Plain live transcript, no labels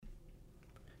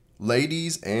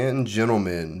Ladies and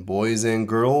gentlemen, boys and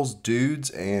girls,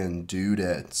 dudes and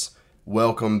dudettes,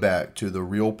 welcome back to The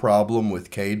Real Problem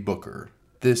with Cade Booker.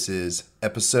 This is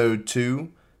episode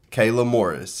 2. Kayla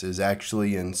Morris is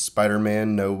actually in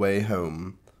Spider-Man No Way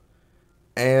Home.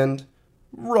 And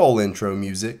roll intro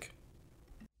music.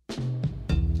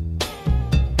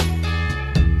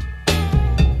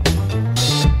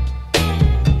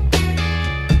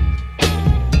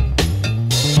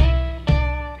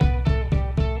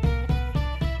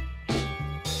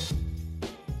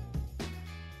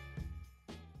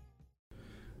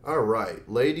 Alright,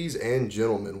 ladies and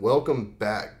gentlemen, welcome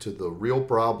back to The Real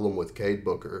Problem with Cade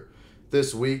Booker.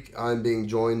 This week, I'm being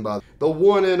joined by the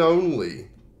one and only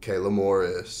Kayla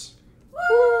Morris.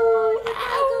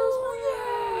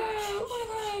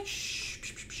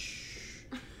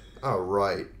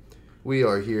 Alright, we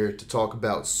are here to talk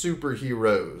about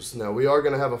superheroes. Now, we are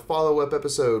going to have a follow-up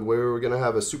episode where we're going to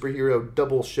have a superhero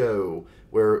double show.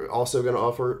 We're also going to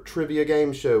offer a trivia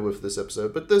game show with this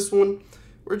episode, but this one,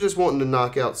 we're just wanting to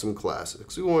knock out some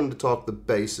classics. We wanted to talk the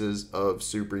bases of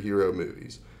superhero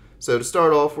movies. So to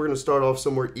start off, we're going to start off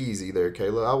somewhere easy there,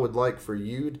 Kayla. I would like for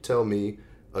you to tell me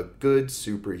a good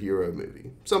superhero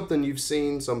movie. Something you've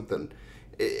seen,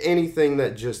 anything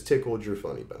that just tickled your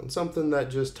funny bone. Something that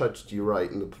just touched you right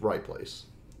in the right place.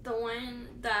 The one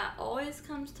that always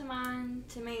comes to mind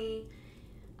to me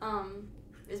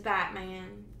is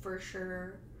Batman, for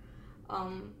sure.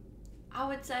 I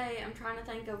would say, I'm trying to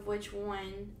think of which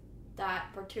one that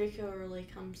particularly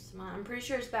comes to mind. I'm pretty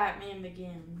sure it's Batman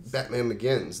Begins. Batman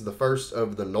Begins, the first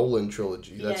of the Nolan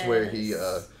trilogy. That's where he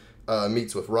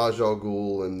meets with Ra's al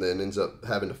Ghul and then ends up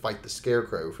having to fight the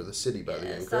Scarecrow for the city by the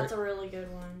end, correct? That's a really good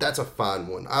one. That's a fine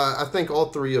one. I think all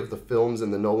three of the films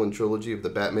in the Nolan trilogy of the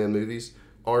Batman movies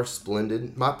are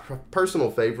splendid. My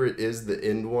personal favorite is the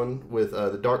end one with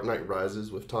The Dark Knight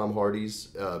Rises with Tom Hardy's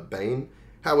Bane.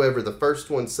 However, the first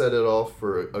one set it off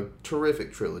for a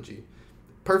terrific trilogy.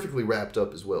 Perfectly wrapped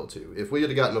up as well, too. If we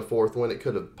had gotten a fourth one, it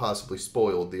could have possibly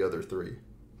spoiled the other three.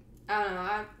 I don't know.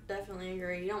 I definitely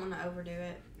agree. You don't want to overdo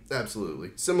it. Absolutely.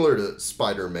 Similar to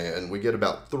Spider-Man, we get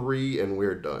about 3 and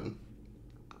we're done.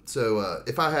 So,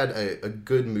 if I had a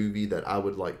good movie that I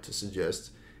would like to suggest,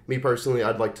 me personally,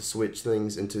 I'd like to switch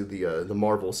things into the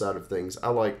Marvel side of things. I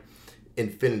like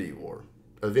Infinity War.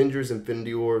 Avengers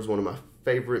Infinity War is one of my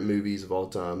favorite movies of all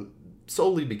time,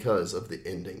 solely because of the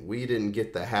ending. We didn't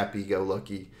get the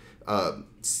happy-go-lucky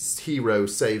hero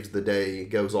saves the day,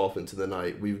 goes off into the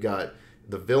night. We've got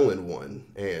the villain one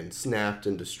and snapped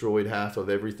and destroyed half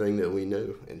of everything that we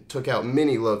knew and took out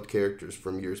many loved characters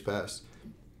from years past.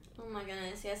 Oh my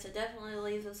goodness, yes, it definitely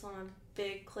leaves us on a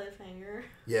big cliffhanger.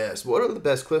 Yes, one of the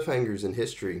best cliffhangers in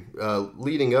history,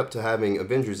 leading up to having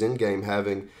Avengers Endgame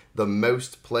having the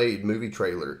most played movie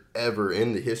trailer ever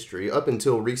in the history, up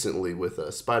until recently with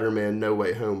Spider-Man No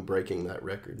Way Home breaking that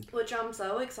record. Which I'm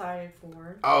so excited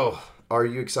for. Oh, are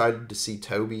you excited to see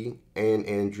Tobey and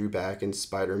Andrew back in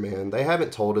Spider-Man? They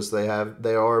haven't told us they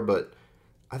are, but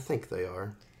I think they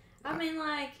are. I mean,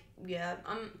 yeah,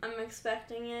 I'm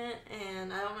expecting it,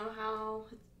 and I don't know how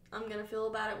I'm going to feel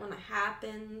about it when it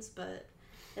happens, but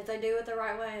if they do it the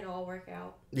right way, it'll all work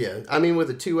out. Yeah, I mean, with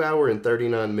a 2-hour and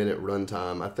 39-minute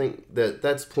runtime, I think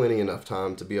that's plenty enough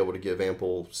time to be able to give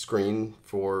ample screen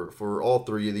for all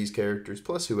 3 of these characters,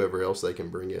 plus whoever else they can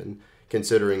bring in,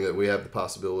 considering that we have the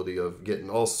possibility of getting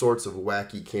all sorts of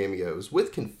wacky cameos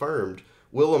with confirmed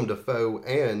Willem Dafoe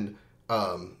and,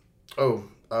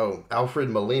 Alfred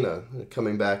Molina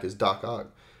coming back as Doc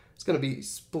Ock. It's going to be a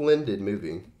splendid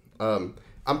movie.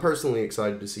 I'm personally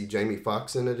excited to see Jamie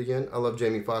Foxx in it again. I love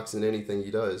Jamie Foxx in anything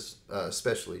he does,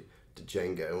 especially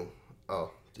Django.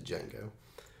 Oh, Django.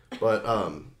 But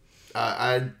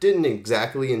I didn't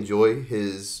exactly enjoy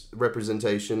his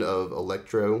representation of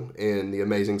Electro in The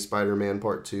Amazing Spider-Man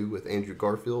Part 2 with Andrew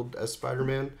Garfield as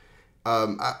Spider-Man.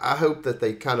 I hope that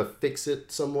they kind of fix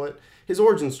it somewhat. His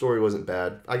origin story wasn't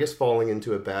bad. I guess falling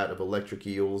into a vat of electric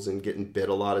eels and getting bit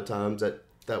a lot of times,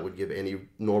 that would give any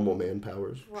normal man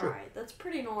powers. Right, sure. That's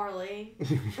pretty gnarly.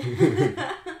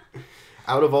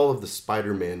 Out of all of the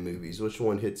Spider-Man movies, which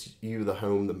one hits you the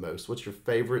most? What's your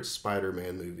favorite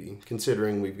Spider-Man movie?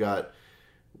 Considering we've got,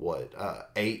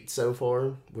 8 so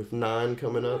far, with 9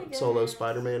 coming up, solo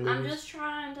Spider-Man movies? I'm just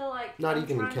trying to, Not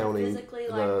even counting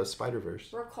the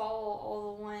Spider-Verse. Recall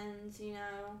all the ones,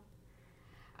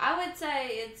 I would say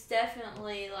it's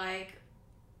definitely,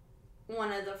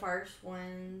 one of the first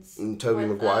ones. Tobey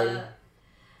Maguire?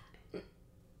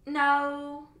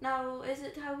 No, is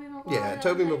it Tobey Maguire? Yeah,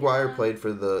 Tobey Maguire played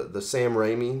for the Sam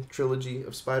Raimi trilogy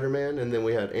of Spider-Man, and then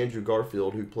we had Andrew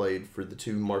Garfield who played for the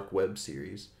 2 Mark Webb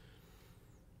series.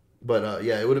 But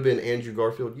yeah, it would have been Andrew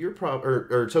Garfield.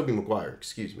 Or Tobey Maguire,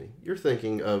 excuse me. You're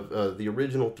thinking of the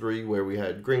original three where we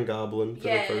had Green Goblin for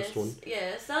the first one.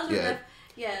 Yes,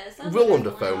 those Willem were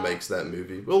Dafoe makes that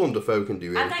movie. Willem Dafoe can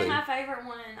do anything. I think my favorite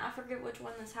one, I forget which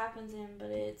one this happens in, but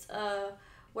it's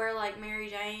where like Mary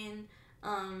Jane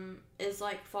is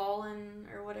like falling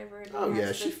or whatever. Oh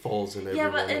yeah, she falls in every one. Yeah,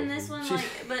 but in this one,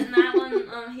 but in that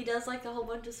one, he does like a whole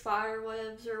bunch of spider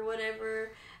webs or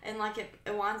whatever, and like it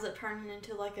winds up turning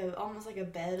into like almost like a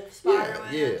bed of spider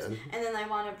webs. Yeah. And then they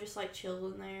wind up just like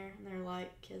chilling there, and they're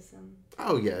like kissing.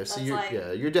 Oh yeah, so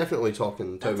you're definitely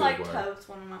talking Tobey Maguire. That's like totes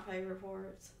one of my favorite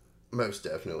parts. Most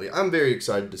definitely, I'm very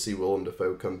excited to see Willem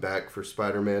Dafoe come back for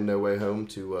Spider-Man: No Way Home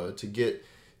to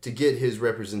get his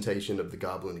representation of the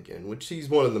Goblin again, which he's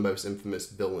one of the most infamous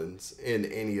villains in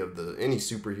any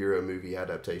superhero movie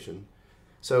adaptation.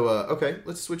 So, okay,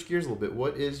 let's switch gears a little bit.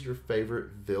 What is your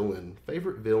favorite villain?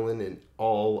 Favorite villain in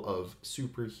all of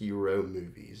superhero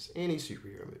movies? Any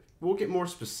superhero movie. We'll get more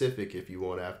specific if you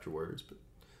want afterwards, but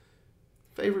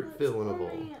favorite villain of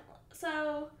all.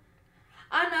 So,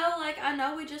 I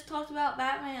know we just talked about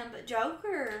Batman, but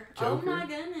Joker. Oh my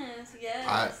goodness,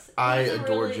 yes. I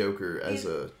adore Joker as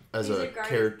a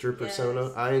character persona.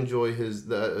 Yes. I enjoy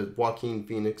the Joaquin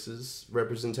Phoenix's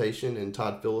representation in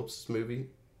Todd Phillips' movie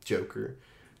Joker,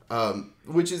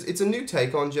 it's a new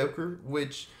take on Joker,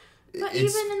 But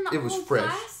even in the old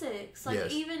classics,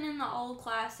 even in the old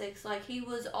classics, like he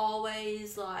was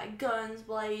always like guns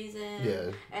blazing.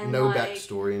 Yeah, and no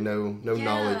backstory, no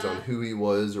knowledge on who he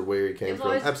was or where he came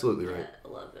from. Absolutely right. I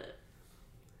love it.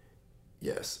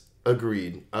 Yes,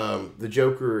 agreed. The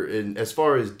Joker, as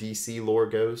far as DC lore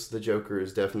goes, the Joker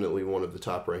is definitely one of the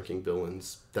top-ranking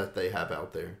villains that they have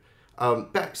out there.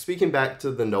 Speaking back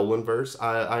to the Nolanverse,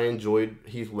 I enjoyed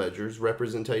Heath Ledger's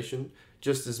representation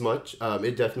just as much.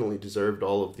 It definitely deserved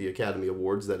all of the Academy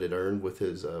Awards that it earned with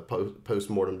his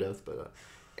post-mortem death. But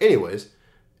anyways,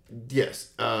 yes,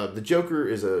 the Joker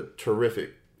is a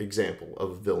terrific example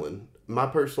of a villain. My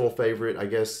personal favorite, I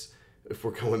guess, if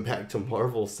we're going back to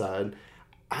Marvel's side,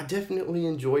 I definitely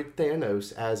enjoyed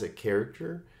Thanos as a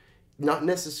character. Not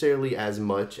necessarily as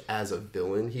much as a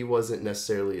villain. He wasn't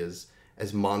necessarily as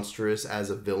monstrous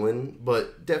as a villain,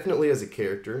 but definitely as a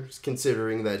character,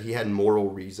 considering that he had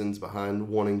moral reasons behind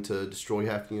wanting to destroy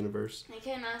half the universe. And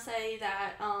can I say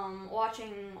that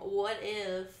watching What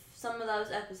If, some of those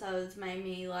episodes made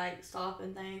me like stop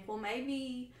and think, well,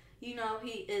 maybe, he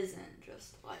isn't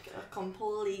just like a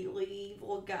completely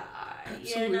evil guy.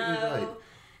 Absolutely right.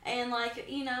 And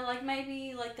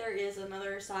maybe there is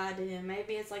another side to him.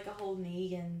 Maybe it's like a whole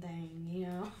Negan thing,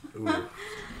 Ooh.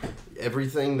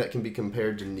 Everything that can be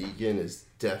compared to Negan is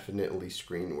definitely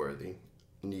screen-worthy.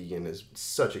 Negan is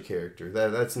such a character.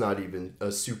 That's not even a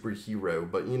superhero,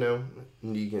 but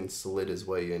Negan slid his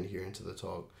way in here into the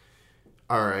talk.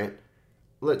 Alright,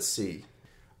 let's see.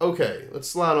 Okay, let's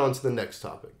slide on to the next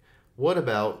topic. What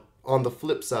about, on the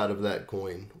flip side of that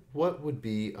coin, what would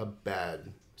be a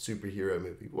bad superhero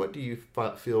movie? What do you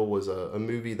feel was a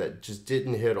movie that just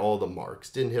didn't hit all the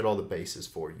marks, didn't hit all the bases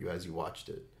for you as you watched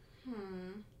it?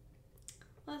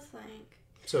 Let's think.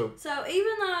 So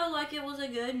even though it was a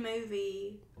good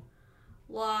movie,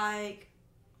 I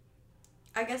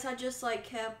guess I just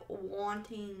kept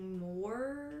wanting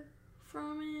more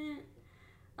from it.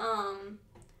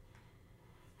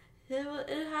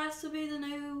 It has to be the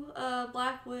new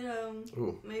Black Widow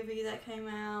movie that came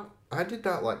out. I did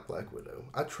not like Black Widow.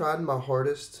 I tried my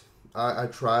hardest. I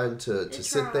tried to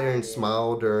sit there and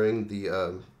smile during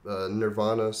the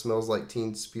Nirvana Smells Like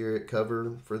Teen Spirit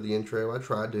cover for the intro. I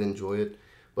tried to enjoy it,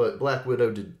 but Black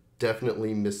Widow did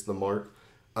definitely miss the mark.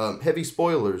 Heavy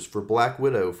spoilers for Black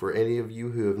Widow for any of you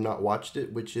who have not watched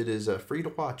it, which it is free to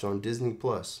watch on Disney+.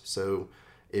 So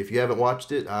if you haven't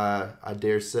watched it, I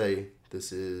dare say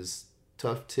this is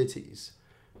tough titties.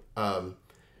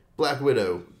 Black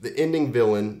Widow, the ending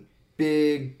villain,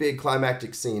 big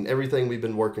climactic scene, everything we've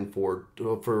been working for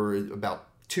about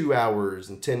 2 hours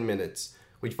and 10 minutes.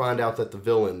 We find out that the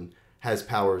villain has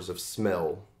powers of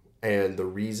smell, and the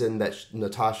reason that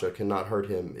Natasha cannot hurt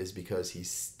him is because he's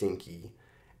stinky,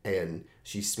 and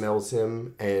she smells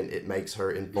him, and it makes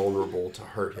her invulnerable to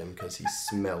hurt him because he's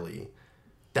smelly.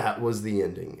 That was the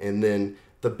ending. And then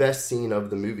the best scene of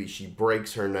the movie, she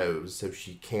breaks her nose so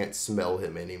she can't smell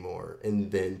him anymore, and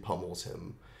then pummels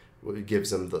him. It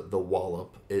gives him the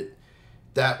wallop.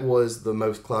 That was the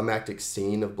most climactic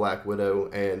scene of Black Widow,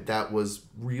 and that was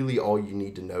really all you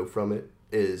need to know from it,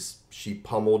 is she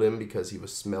pummeled him because he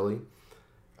was smelly.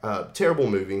 Terrible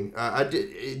movie.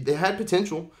 They had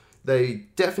potential. They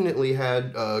definitely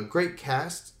had a great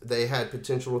cast. They had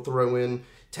potential to throw in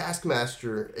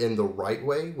Taskmaster in the right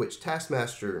way, which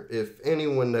Taskmaster, if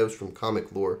anyone knows from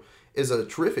comic lore, is a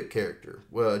terrific character.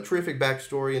 Well, a terrific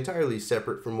backstory, entirely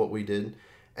separate from what we did.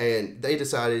 And they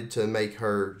decided to make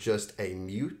her just a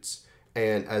mute.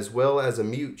 And as well as a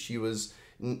mute, she was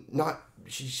not,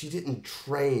 she didn't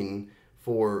train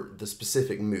for the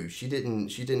specific move. She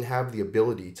didn't have the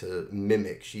ability to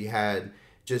mimic. She had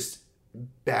just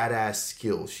badass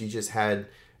skills. She just had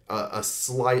a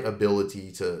slight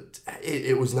ability to.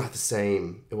 It was not the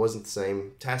same. It wasn't the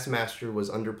same. Taskmaster was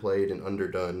underplayed and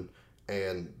underdone,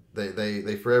 and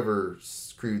they forever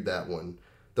screwed that one.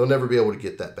 They'll never be able to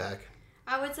get that back.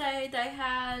 I would say they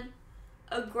had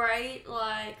a great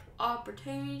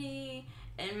opportunity,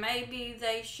 and maybe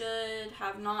they should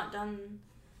have not done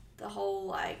the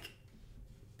whole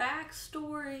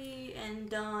backstory and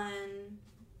done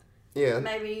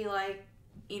maybe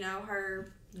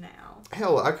her now.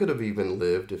 Hell, I could have even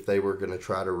lived if they were going to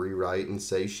try to rewrite and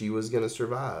say she was going to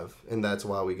survive, and that's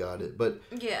why we got it. But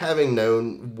having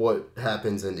known what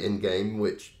happens in Endgame,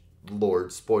 which,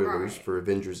 Lord, spoilers for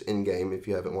Avengers Endgame if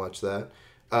you haven't watched that,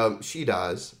 she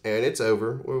dies, and it's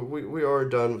over. We are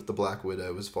done with the Black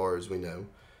Widow as far as we know.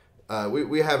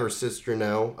 We have her sister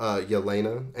now,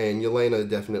 Yelena, and Yelena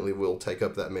definitely will take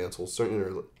up that mantle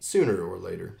sooner or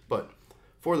later. But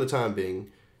for the time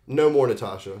being, no more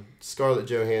Natasha. Scarlett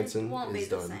Johansson is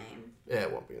done. Same. Yeah,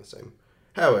 it won't be the same.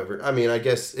 However, I mean, I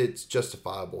guess it's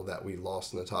justifiable that we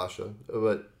lost Natasha,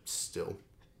 but still.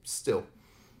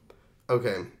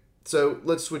 Okay, so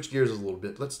let's switch gears a little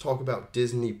bit. Let's talk about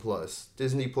Disney Plus.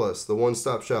 Disney Plus, the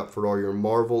one-stop shop for all your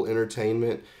Marvel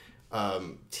entertainment,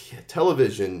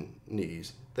 television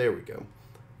needs. There we go.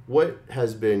 What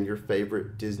has been your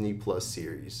favorite Disney Plus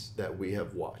series that we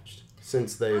have watched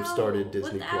since they have started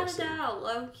Disney Plus? Without a doubt,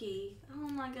 Loki. Oh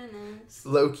my goodness.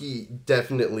 Loki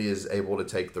definitely is able to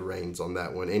take the reins on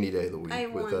that one any day of the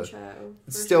week. With a show.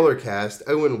 Stellar cast.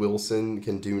 Owen Wilson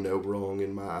can do no wrong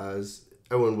in my eyes.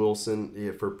 Owen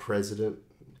Wilson for president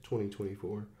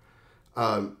 2024.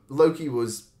 Loki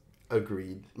was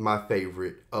agreed my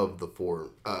favorite of the four,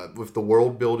 with the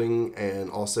world building and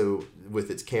also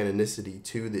with its canonicity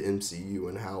to the MCU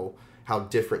and how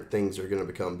different things are going to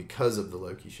become because of the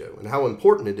Loki show and how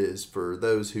important it is for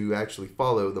those who actually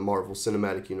follow the Marvel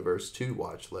Cinematic Universe to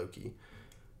watch Loki.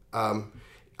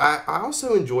 I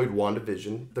also enjoyed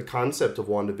WandaVision. The concept of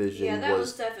WandaVision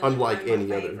was unlike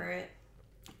any other.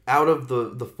 Out of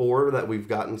the four that we've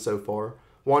gotten so far,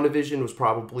 WandaVision was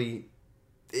probably,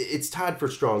 it's tied for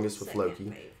strongest with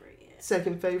Loki.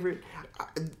 Second favorite.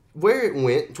 Where it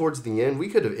went towards the end, we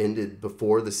could have ended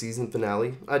before the season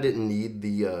finale. I didn't need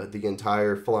the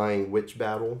entire flying witch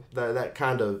battle.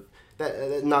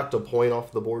 That knocked a point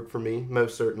off the board for me,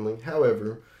 most certainly.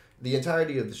 However, the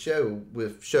entirety of the show,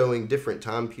 with showing different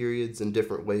time periods and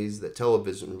different ways that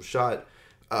television was shot,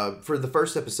 for the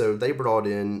first episode, they brought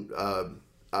in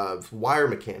wire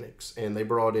mechanics, and they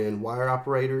brought in wire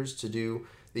operators to do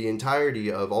the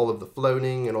entirety of all of the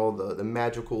floating and all the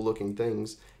magical looking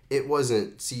things. It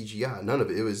wasn't CGI, none of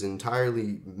it. It was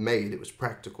entirely made. It was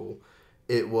practical.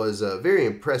 It was very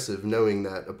impressive knowing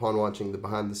that upon watching the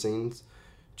behind the scenes,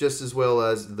 just as well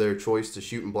as their choice to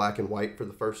shoot in black and white for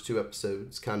the first two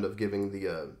episodes, kind of giving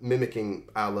the mimicking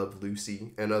I Love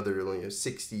Lucy and other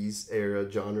 60s era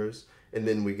genres. And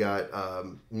then we got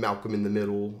Malcolm in the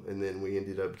Middle, and then we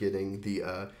ended up getting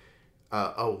the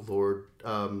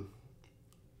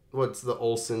what's the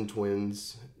Olsen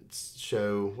twins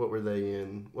show? What were they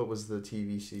in? What was the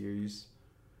TV series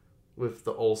with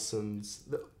the Olsens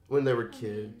when they were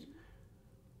kids?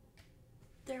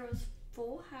 There was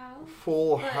Full House.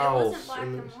 Full but House. It wasn't black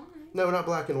and white. No, not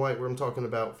black and white. Where I'm talking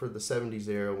about for the 70s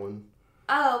era one.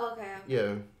 Oh, okay.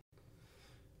 Yeah.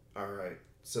 All right.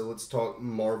 So let's talk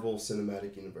Marvel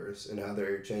Cinematic Universe and how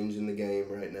they're changing the game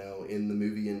right now in the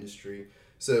movie industry.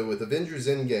 So with Avengers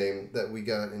Endgame that we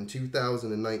got in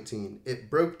 2019, it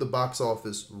broke the box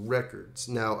office records.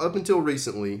 Now, up until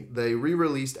recently, they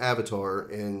re-released Avatar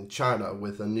in China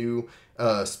with a new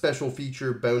special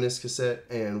feature bonus cassette,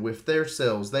 and with their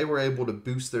sales, they were able to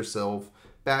boost themselves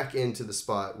back into the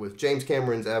spot, with James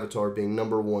Cameron's Avatar being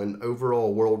 #1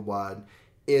 overall worldwide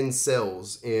in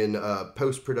sales in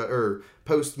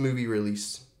post-movie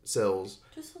release sales.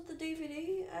 Just with the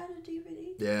DVD? Add a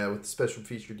DVD? Yeah, with the special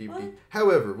feature DVD. What?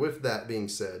 However, with that being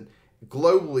said,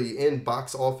 globally in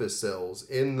box office sales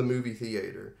in the movie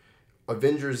theater,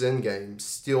 Avengers Endgame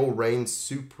still reigns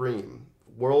supreme.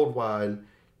 Worldwide,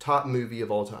 top movie of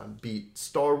all time. Beat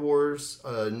Star Wars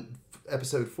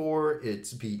Episode 4.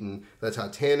 It's beaten the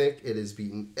Titanic. It has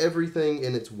beaten everything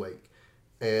in its wake.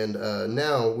 And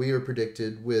now we are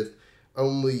predicted with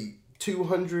only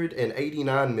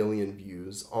 289 million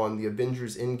views on the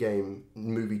Avengers Endgame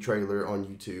movie trailer on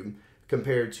YouTube,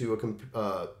 compared to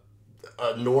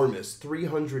enormous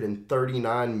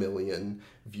 339 million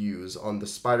views on the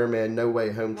Spider-Man No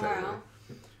Way Home trailer.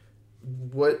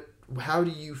 Wow. How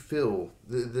do you feel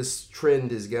this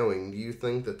trend is going? Do you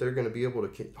think that they're going to be able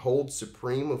to hold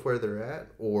supreme with where they're at,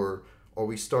 or are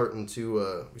we starting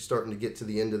to get to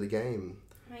the end of the game?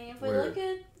 I mean, if we look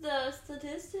at the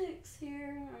statistics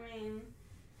here, I mean,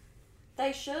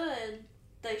 they should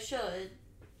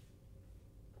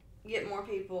get more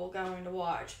people going to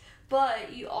watch.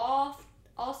 But you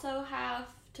also have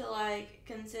to, like,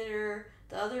 consider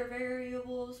the other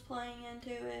variables playing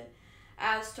into it,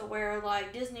 as to where,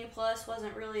 like, Disney Plus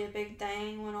wasn't really a big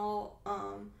thing when all,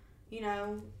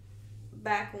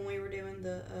 back when we were doing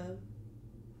the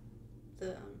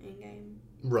in-game.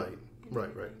 Right.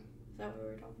 Is that what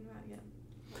we were talking about? Yeah.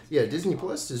 Yeah, Disney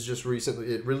Plus is just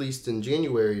it released in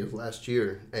January of last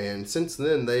year, and since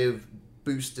then they've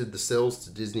boosted the sales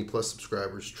to Disney Plus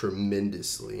subscribers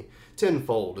tremendously,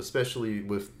 tenfold, especially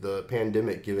with the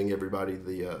pandemic giving everybody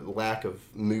the lack of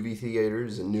movie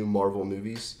theaters and new Marvel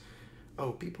movies.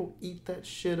 Oh, people eat that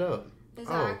shit up.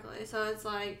 Exactly. Oh. So it's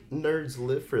like... nerds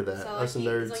live for that. So us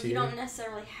nerds it's like here. You don't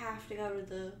necessarily have to go to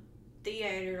the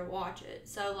theater to watch it.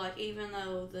 So, like, even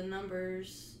though the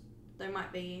numbers, they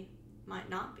might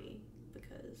not be,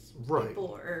 because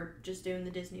people are just doing the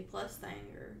Disney Plus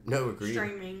thing or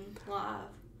streaming live.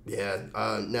 Yeah.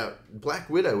 Now, Black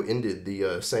Widow ended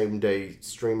the same day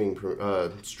streaming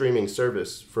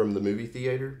service from the movie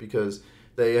theater, because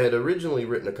they had originally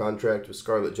written a contract with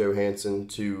Scarlett Johansson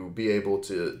to be able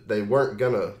to... They weren't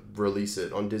going to release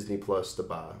it on Disney Plus to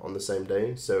buy on the same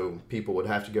day, so people would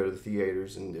have to go to the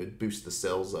theaters, and it would boost the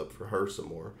sales up for her some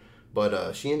more.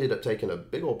 But she ended up taking a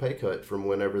big old pay cut from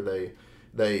whenever they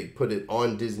put it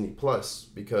on Disney Plus,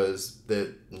 because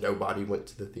nobody went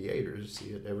to the theaters to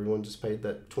see it. Everyone just paid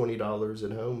that $20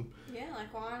 at home. Yeah,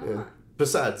 like, why not? Yeah.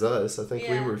 Besides us, I think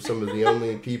we were some of the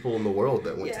only people in the world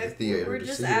that went to the theater to see it. We're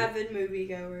just avid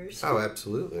moviegoers. Oh,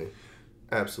 absolutely.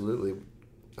 Absolutely.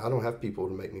 I don't have people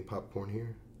to make me popcorn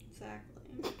here.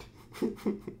 Exactly.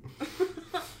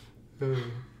 Anyway.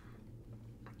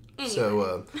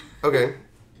 So, okay.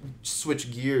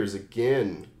 Switch gears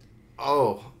again.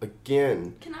 Oh,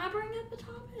 again. Can I bring up a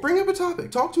topic? Bring up a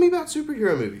topic. Talk to me about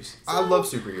superhero movies. I love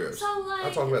superheroes. So, like, I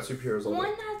talk about superheroes all day.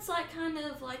 One that's, like, kind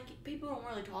of, like, people don't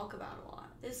really talk about a lot.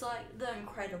 It's, like, The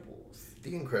Incredibles.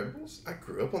 The Incredibles? I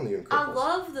grew up on The Incredibles. I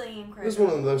love The Incredibles. It's one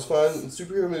of the most fun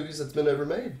superhero movies that's been ever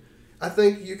made. I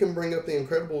think you can bring up The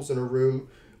Incredibles in a room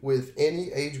with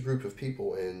any age group of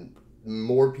people, and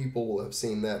more people will have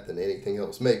seen that than anything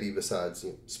else. Maybe besides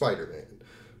Spider-Man.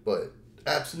 But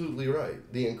absolutely right.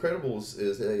 The Incredibles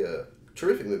is a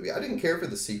terrific movie. I didn't care for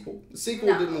the sequel. The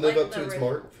sequel didn't live up to its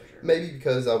mark. Sure. Maybe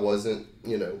because I wasn't,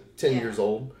 10 years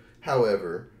old.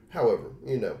 However,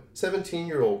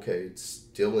 17-year-old Cade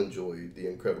still enjoyed The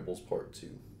Incredibles Part 2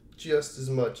 just as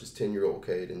much as 10-year-old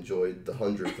Cade enjoyed the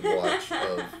 100th watch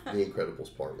of The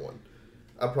Incredibles Part 1.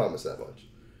 I promise that much.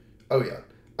 Oh, yeah.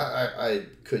 I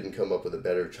couldn't come up with a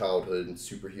better childhood and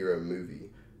superhero movie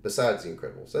besides The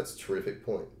Incredibles. That's a terrific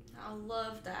point. I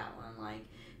love that one, like,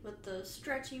 with the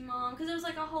stretchy mom, because it was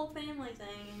like a whole family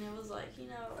thing, and it was like,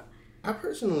 I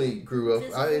personally grew up,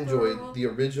 I enjoyed the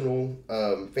original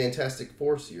Fantastic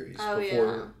Four series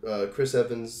before Chris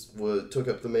Evans took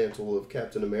up the mantle of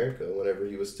Captain America whenever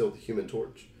he was still the Human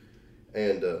Torch.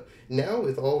 And now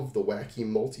with all of the wacky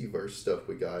multiverse stuff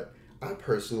we got, I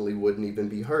personally wouldn't even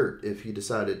be hurt if he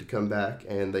decided to come back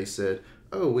and they said,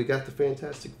 oh, we got the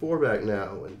Fantastic Four back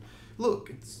now, and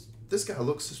look, this guy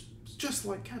looks just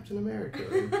like Captain America.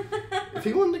 If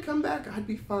he wanted to come back, I'd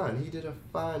be fine. He did a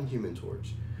fine Human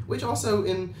Torch. Which also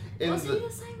in was he the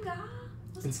same guy?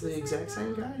 It's the exact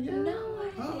same guy? Yeah. No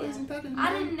idea. Oh, isn't that his name?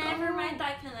 I never made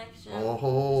that connection.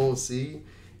 Oh, see?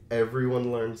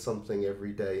 Everyone learns something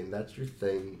every day, and that's your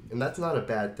thing. And that's not a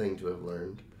bad thing to have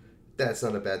learned. That's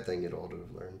not a bad thing at all to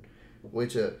have learned.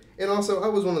 Which, and also, I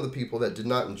was one of the people that did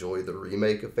not enjoy the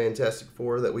remake of Fantastic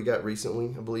Four that we got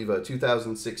recently. I believe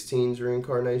 2016's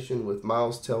reincarnation with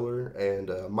Miles Teller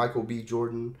and Michael B.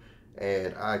 Jordan.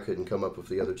 And I couldn't come up with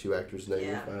the other two actors' names.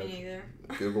 Yeah, me neither.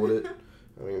 Googled it.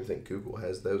 I don't even think Google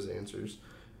has those answers.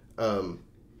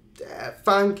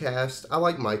 Fine cast. I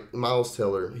like Miles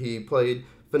Teller. He played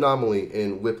phenomenally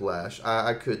in Whiplash.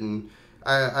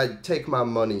 I'd take my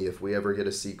money if we ever get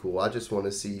a sequel. I just want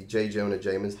to see J. Jonah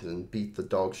Jameson beat the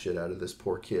dog shit out of this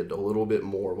poor kid a little bit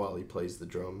more while he plays the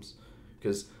drums.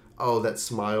 Because, that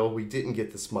smile. We didn't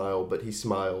get the smile, but he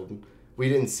smiled. We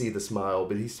didn't see the smile,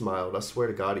 but he smiled. I swear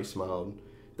to God he smiled.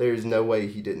 There's no way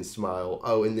he didn't smile.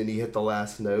 Oh, and then he hit the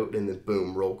last note, and then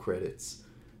boom, roll credits.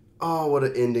 Oh, what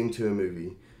an ending to a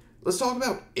movie. Let's talk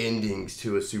about endings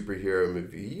to a superhero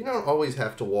movie. You don't always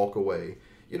have to walk away.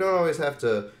 You don't always have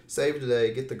to save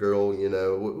today, get the girl,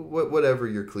 whatever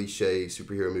your cliche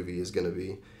superhero movie is going to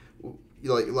be.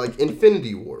 Like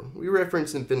Infinity War. We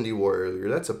referenced Infinity War earlier.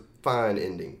 That's a fine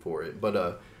ending for it.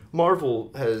 But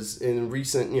Marvel has, in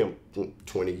recent,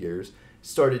 20 years,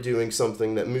 started doing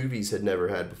something that movies had never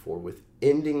had before with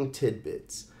ending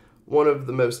tidbits. One of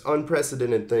the most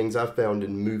unprecedented things I've found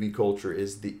in movie culture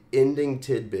is the ending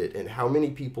tidbit, and how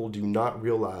many people do not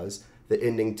realize the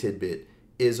ending tidbit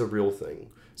is a real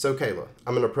thing. So, Kayla,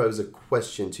 I'm going to pose a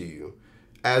question to you.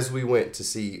 As we went to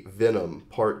see Venom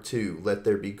Part 2, Let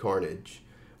There Be Carnage,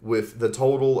 with the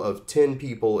total of 10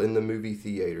 people in the movie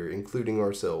theater, including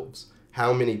ourselves,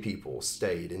 how many people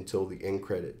stayed until the end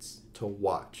credits to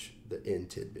watch the end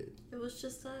tidbit? It was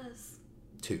just us.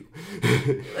 2.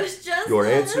 It was just Your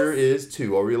us. answer is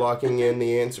 2. Are we locking in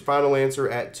the final answer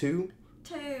at 2?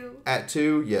 2. At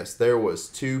 2, yes, there was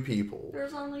 2 people.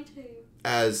 There's only 2.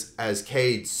 As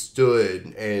Cade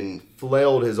stood and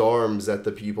flailed his arms at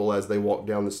the people as they walked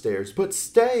down the stairs. But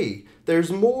stay!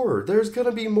 There's more! There's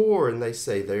gonna be more! And they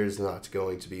say, there's not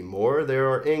going to be more. There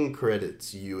are end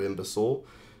credits, you imbecile.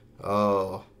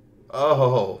 Oh,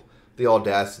 the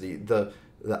audacity, the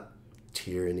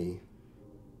tyranny.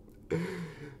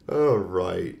 All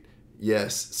right.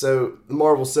 Yes, so the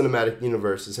Marvel Cinematic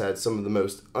Universe has had some of the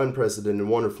most unprecedented and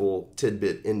wonderful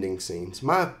tidbit ending scenes.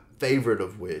 My favorite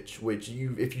of which if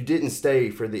you didn't stay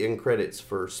for the end credits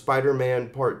for Spider-Man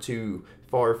Part 2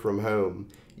 Far From Home,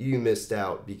 you missed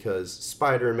out, because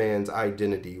Spider-Man's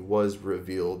identity was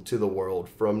revealed to the world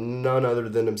from none other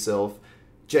than himself,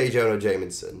 J. Jonah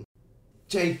Jameson.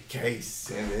 J.K.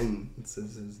 Simmons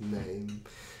is his name.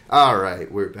 All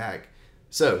right, we're back.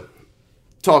 So,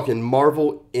 talking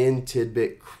Marvel end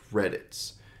tidbit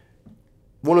credits.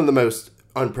 One of the most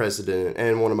unprecedented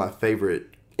and one of my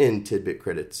favorite end tidbit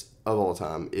credits of all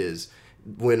time is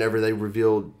whenever they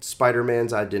revealed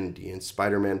Spider-Man's identity in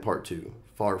Spider-Man Part 2,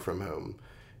 Far From Home.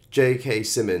 J.K.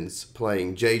 Simmons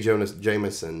playing J. Jonah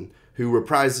Jameson, who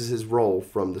reprises his role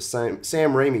from the Sam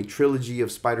Raimi trilogy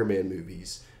of Spider-Man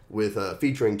movies, with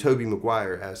featuring Tobey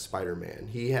Maguire as Spider-Man.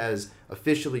 He has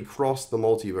officially crossed the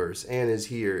multiverse and is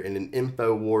here in an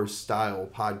InfoWars-style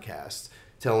podcast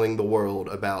telling the world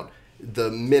about the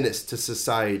menace to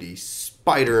society,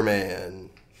 Spider-Man.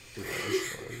 Dude,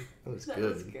 that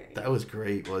was good. That was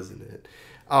great, wasn't it?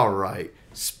 All right,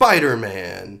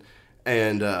 Spider-Man.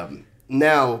 And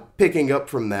now, picking up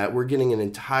from that, we're getting an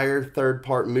entire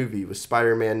third-part movie with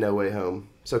Spider-Man No Way Home.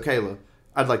 So, Kayla,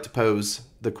 I'd like to pose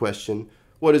the question: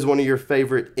 what is one of your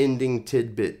favorite ending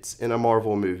tidbits in a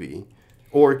Marvel movie?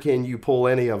 Or can you pull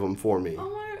any of them for me?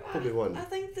 Oh, Pull me one. I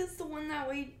think that's the one that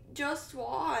we just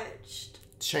watched.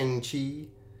 Shang-Chi?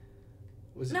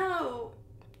 Was it? No.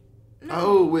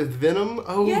 Oh, with Venom?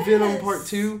 Oh, yes. Venom Part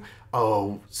 2?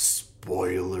 Oh,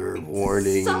 spoiler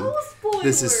warning. So spoiler.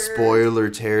 This is spoiler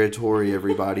territory,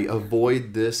 everybody.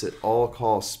 Avoid this at all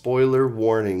costs. Spoiler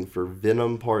warning for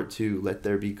Venom Part 2, Let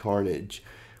There Be Carnage.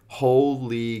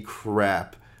 Holy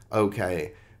crap.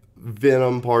 Okay.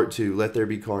 Venom Part 2, Let There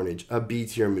Be Carnage. A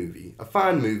B-tier movie. A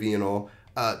fine movie and all.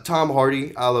 Tom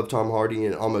Hardy. I love Tom Hardy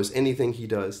in almost anything he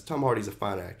does. Tom Hardy's a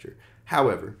fine actor.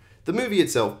 However, the movie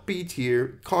itself,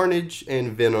 B-tier. Carnage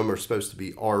and Venom are supposed to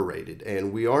be R-rated,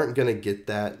 and we aren't going to get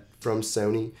that from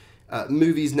Sony.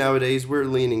 Movies nowadays, we're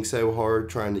leaning so hard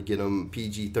trying to get them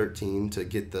PG-13 to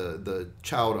get the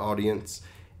child audience.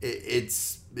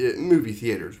 Movie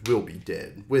theaters will be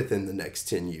dead within the next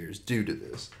 10 years due to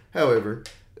this. However,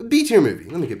 B-tier movie.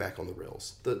 Let me get back on the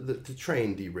rails. The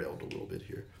train derailed a little bit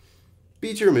here.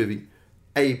 B-tier movie,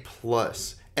 A+,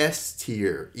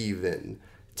 S-tier even,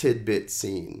 tidbit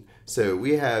scene. So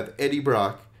we have Eddie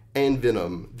Brock and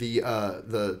Venom,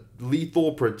 the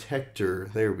Lethal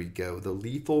Protector. There we go, the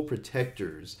Lethal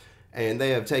Protectors. And they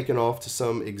have taken off to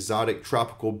some exotic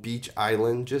tropical beach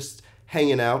island, just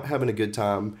hanging out, having a good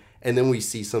time. And then we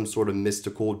see some sort of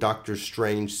mystical Doctor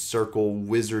Strange circle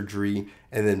wizardry,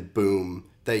 and then boom,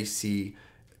 they see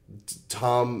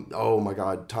Tom. Oh my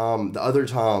God, Tom, the other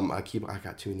Tom. I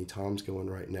got too many Toms going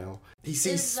right now. He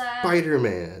sees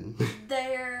Spider-Man.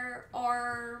 There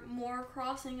are more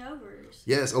crossing overs.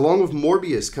 Yes, along with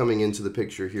Morbius coming into the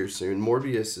picture here soon.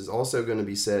 Morbius is also going to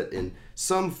be set in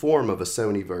some form of a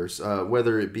Sonyverse,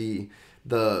 whether it be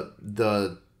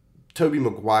the Tobey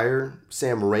Maguire,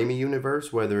 Sam Raimi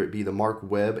universe, whether it be the Mark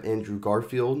Webb, Andrew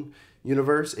Garfield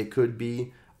universe. It could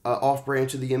be off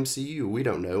branch of the MCU. We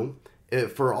don't know.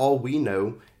 For all we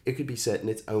know, it could be set in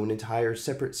its own entire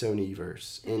separate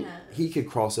Sonyverse. And Yes. he could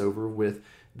cross over with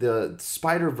the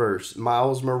Spider-Verse,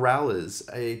 Miles Morales.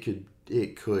 It could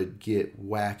get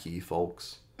wacky,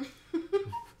 folks.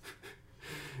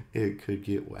 It could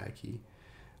get wacky.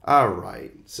 All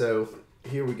right, so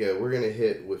here we go. We're going to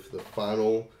hit with the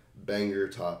final banger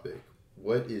topic.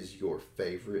 What is your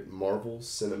favorite Marvel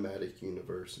Cinematic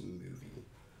Universe movie?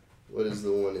 What is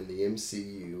the one in the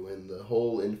MCU and the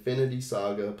whole Infinity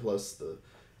Saga plus the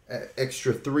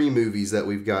extra 3 movies that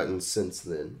we've gotten since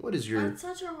then? What is your... That's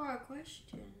such a hard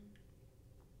question.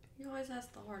 You always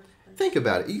ask the hardest question. Think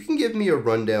about it. You can give me a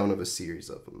rundown of a series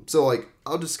of them. So, like,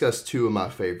 I'll discuss 2 of my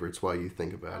favorites while you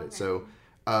think about it. So,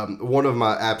 one of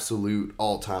my absolute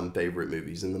all-time favorite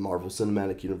movies in the Marvel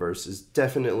Cinematic Universe is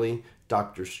definitely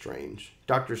Doctor Strange.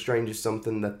 Doctor Strange is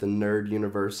something that the nerd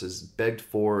universe has begged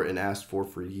for and asked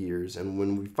for years. And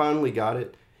when we finally got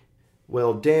it,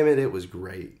 well, damn it, it was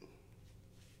great.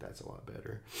 That's a lot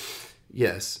better.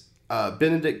 Yes,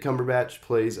 Benedict Cumberbatch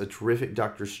plays a terrific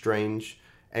Doctor Strange.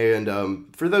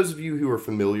 And for those of you who are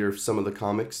familiar with some of the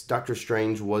comics, Doctor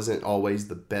Strange wasn't always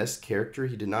the best character.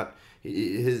 He did not...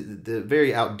 the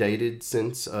very outdated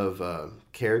sense of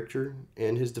character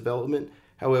in his development.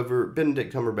 However,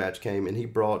 Benedict Cumberbatch came and he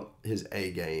brought his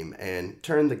A game and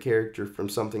turned the character from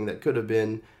something that could have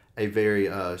been a very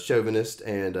chauvinist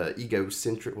and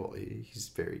egocentric. Well, he's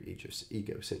very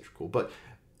egocentrical, but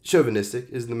chauvinistic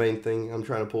is the main thing I'm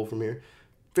trying to pull from here.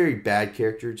 Very bad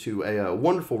character to a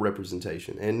wonderful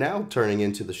representation, and now turning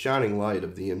into the shining light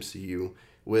of the MCU.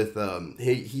 With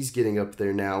he's getting up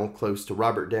there now, close to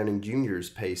Robert Downey Jr.'s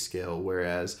pay scale,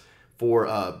 whereas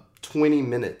for 20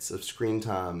 minutes of screen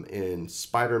time in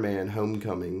Spider-Man: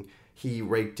 Homecoming, he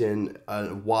raked in a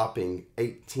whopping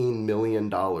 $18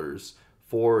 million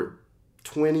for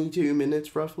 22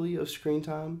 minutes roughly of screen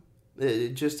time.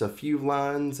 Just a few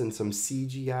lines and some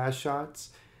CGI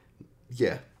shots.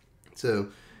 Yeah, so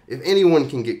if anyone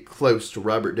can get close to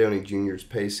Robert Downey Jr.'s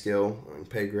pay scale and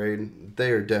pay grade,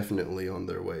 they are definitely on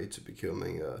their way to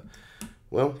becoming,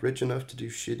 rich enough to do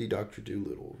shitty Dr.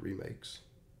 Dolittle remakes.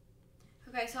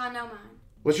 Okay, so I know mine.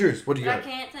 What's yours? What do you But got?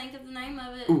 I can't think of the name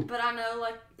of it, Ooh. but I know,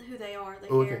 like, who they are, the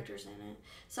Okay. characters in it.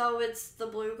 So it's the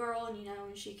blue girl, and,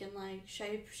 and she can, like,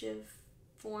 shape-shift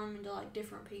form into, like,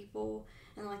 different people.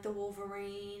 And, like, the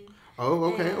Wolverine. Oh,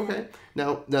 okay, and, okay.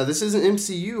 Now, this isn't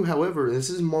MCU, however, this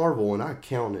is Marvel, and I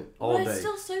count it all but day. it's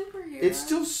still superheroes. It's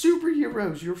still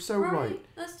superheroes. You're so right.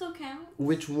 That still counts.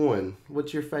 Which one?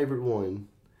 What's your favorite one?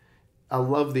 I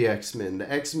love the X-Men.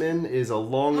 The X-Men is a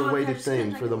long-awaited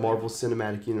thing for the Marvel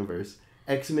Cinematic Universe.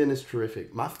 X-Men is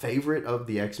terrific. My favorite of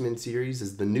the X-Men series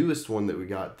is the newest one that we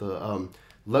got, the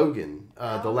Logan,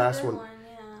 the last one.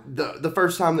 The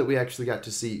first time that we actually got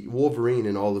to see Wolverine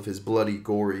in all of his bloody,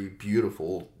 gory,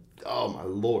 beautiful, oh my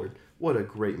lord, what a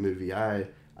great movie. I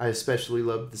especially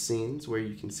love the scenes where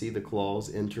you can see the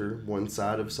claws enter one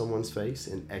side of someone's face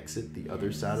and exit the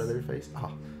other side of their face.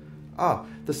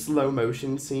 The slow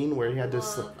motion scene where he had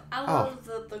to... I love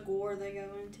the gore they go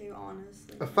into,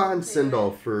 honestly. A fine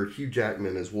send-off for Hugh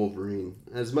Jackman as Wolverine.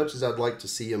 As much as I'd like to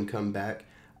see him come back,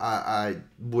 I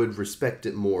would respect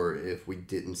it more if we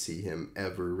didn't see him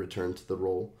ever return to the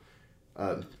role.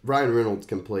 Ryan Reynolds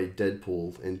can play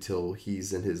Deadpool until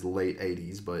he's in his late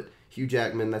 80s, but Hugh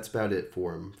Jackman, that's about it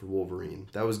for him, for Wolverine.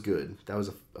 That was good. That was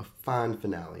a fine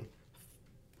finale.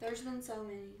 There's been so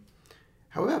many.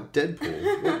 How about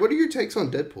Deadpool? What are your takes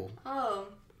on Deadpool? Oh.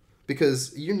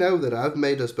 Because you know that I've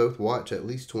made us both watch at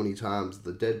least 20 times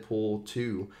the Deadpool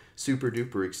 2 Super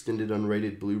Duper Extended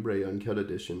Unrated Blu-ray Uncut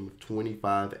Edition with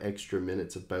 25 extra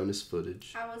minutes of bonus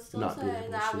footage. I would still say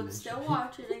that I would still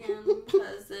watch it again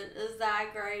because it is that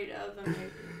great of a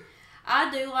movie.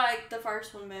 I do like the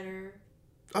first one better.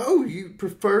 Oh, you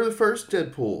prefer the first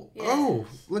Deadpool? Yes. Oh,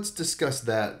 let's discuss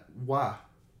that. Why?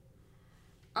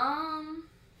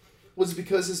 Was it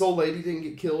because this old lady didn't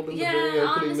get killed in the very opening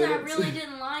honestly, minutes? I really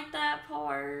didn't like that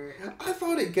part. I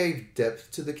thought it gave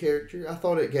depth to the character. I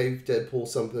thought it gave Deadpool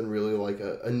something really like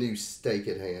a new stake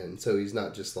at hand. So he's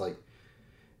not just like...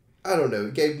 I don't know.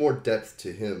 It gave more depth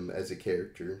to him as a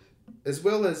character. As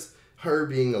well as her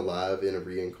being alive in a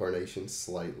reincarnation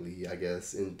slightly, I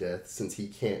guess, in death. Since he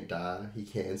can't die, he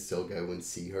can still go and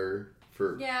see her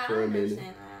for a minute. Yeah, I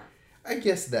understand that. I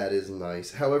guess that is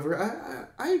nice. However,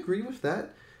 I agree with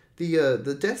that.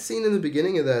 The death scene in the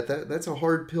beginning of that's a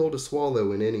hard pill to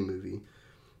swallow in any movie.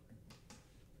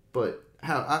 But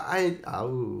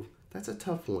that's a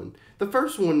tough one. The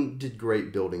first one did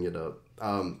great building it up.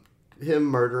 Him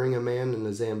murdering a man in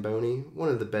a Zamboni, one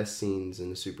of the best scenes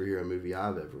in a superhero movie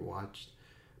I've ever watched.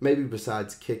 Maybe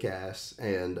besides Kick-Ass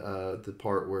and the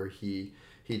part where he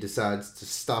he decides to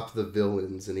stop the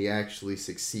villains, and he actually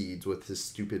succeeds with his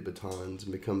stupid batons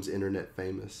and becomes internet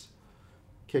famous.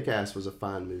 Kick-Ass was a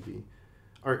fine movie.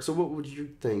 All right, so what would you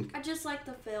think? I just like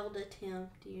the failed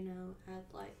attempt, at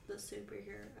like the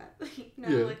superhero,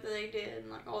 like they did,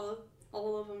 and like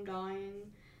all of them dying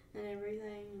and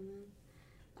everything. And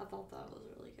I thought that was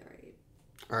really great.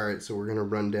 All right, so we're gonna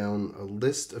run down a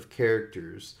list of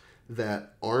characters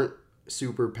that aren't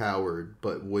super powered,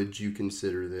 but would you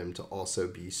consider them to also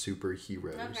be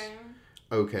superheroes?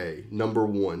 Okay, number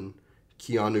 1,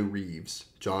 Keanu Reeves,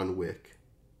 John Wick.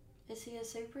 Is he a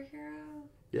superhero?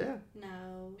 Yeah.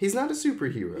 No. He's not a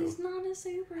superhero. He's not a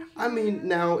superhero. I mean,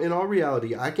 now, in all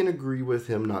reality, I can agree with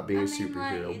him not being a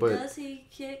superhero, but... does he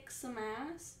kick some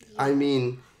ass? Yeah. I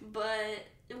mean... But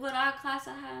would I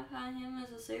classify him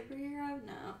as a superhero?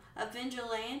 No. A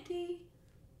vigilante?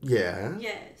 Yeah.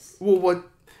 Yes. Well, what...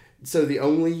 So the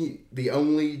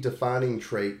only defining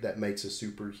trait that makes a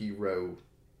superhero,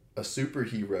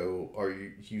 are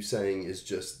you saying is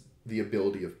just the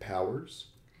ability of powers?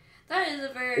 That is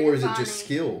a very Or is it just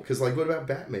skill? Because, like, what about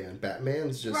Batman?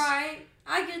 Batman's just... Right.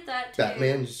 I get that, too.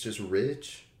 Batman's just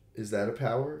rich? Is that a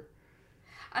power?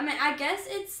 I mean, I guess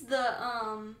it's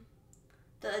the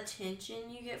attention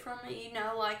you get from it.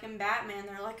 Like in Batman,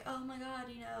 they're like, oh my god,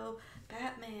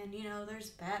 Batman,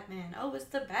 there's Batman. Oh, it's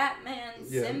the Batman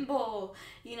symbol.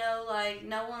 Like,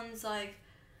 no one's like,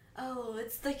 oh,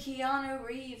 it's the Keanu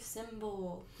Reeves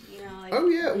symbol. Like, oh,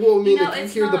 yeah. Well, I mean,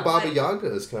 if you hear the Baba like...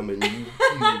 Yaga is coming, you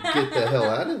get the hell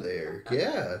out of there.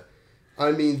 Yeah.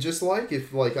 I mean, just like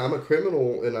if, like, I'm a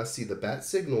criminal and I see the bat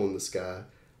signal in the sky,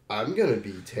 I'm going to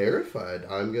be terrified.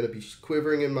 I'm going to be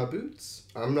quivering in my boots.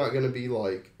 I'm not going to be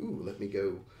like, ooh, let me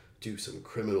go do some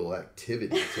criminal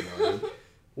activity tonight.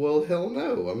 Well, hell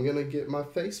no. I'm going to get my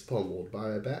face pummeled by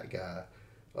a bat guy.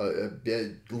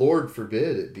 Lord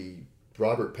forbid it be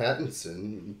Robert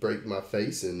Pattinson, break my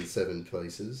face in 7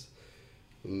 places,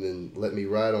 and then let me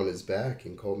ride on his back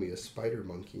and call me a spider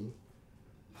monkey.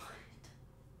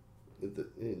 What?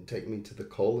 And take me to the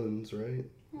colons, right?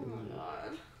 Oh my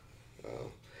god.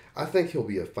 I think he'll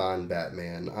be a fine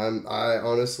Batman. I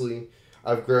honestly,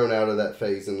 I've grown out of that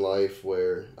phase in life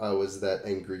where I was that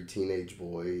angry teenage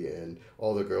boy and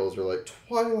all the girls were like,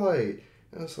 Twilight.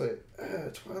 And I was like,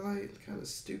 Twilight's kind of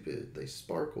stupid. They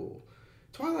sparkle.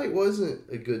 Twilight wasn't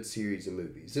a good series of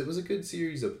movies. It was a good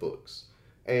series of books.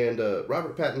 And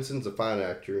Robert Pattinson's a fine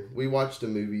actor. We watched a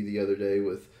movie the other day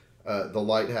with The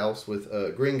Lighthouse with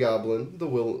Green Goblin,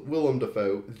 Willem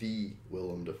Dafoe,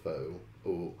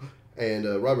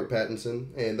 and Robert Pattinson.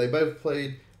 And they both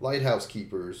played lighthouse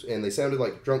keepers, and they sounded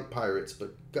like drunk pirates,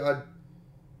 but god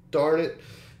darn it,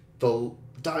 the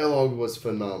dialogue was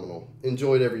phenomenal.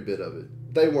 Enjoyed every bit of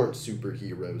it. They weren't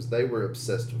superheroes. They were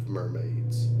obsessed with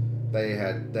mermaids. They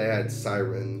had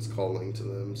sirens calling to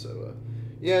them, so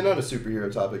yeah, not a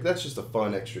superhero topic. That's just a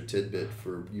fun extra tidbit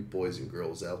for you boys and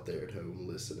girls out there at home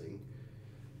listening.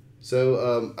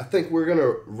 So I think we're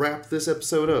gonna wrap this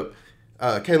episode up.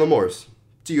 Kayla Morris,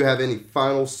 do you have any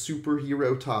final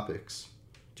superhero topics?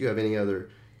 Do you have any other?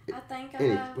 I think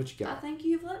what you got? I think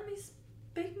you've let me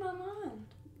speak my mind.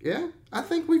 Yeah, I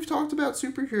think we've talked about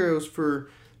superheroes for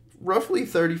roughly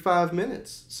 35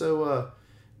 minutes. So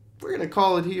we're going to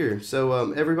call it here.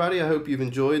 So everybody, I hope you've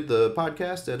enjoyed the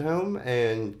podcast at home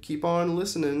and keep on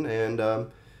listening. And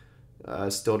I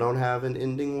still don't have an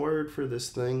ending word for this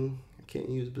thing. I can't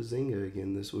use bazinga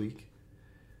again this week.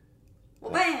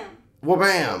 Well, bam! Well,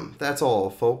 bam! That's all,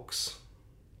 folks.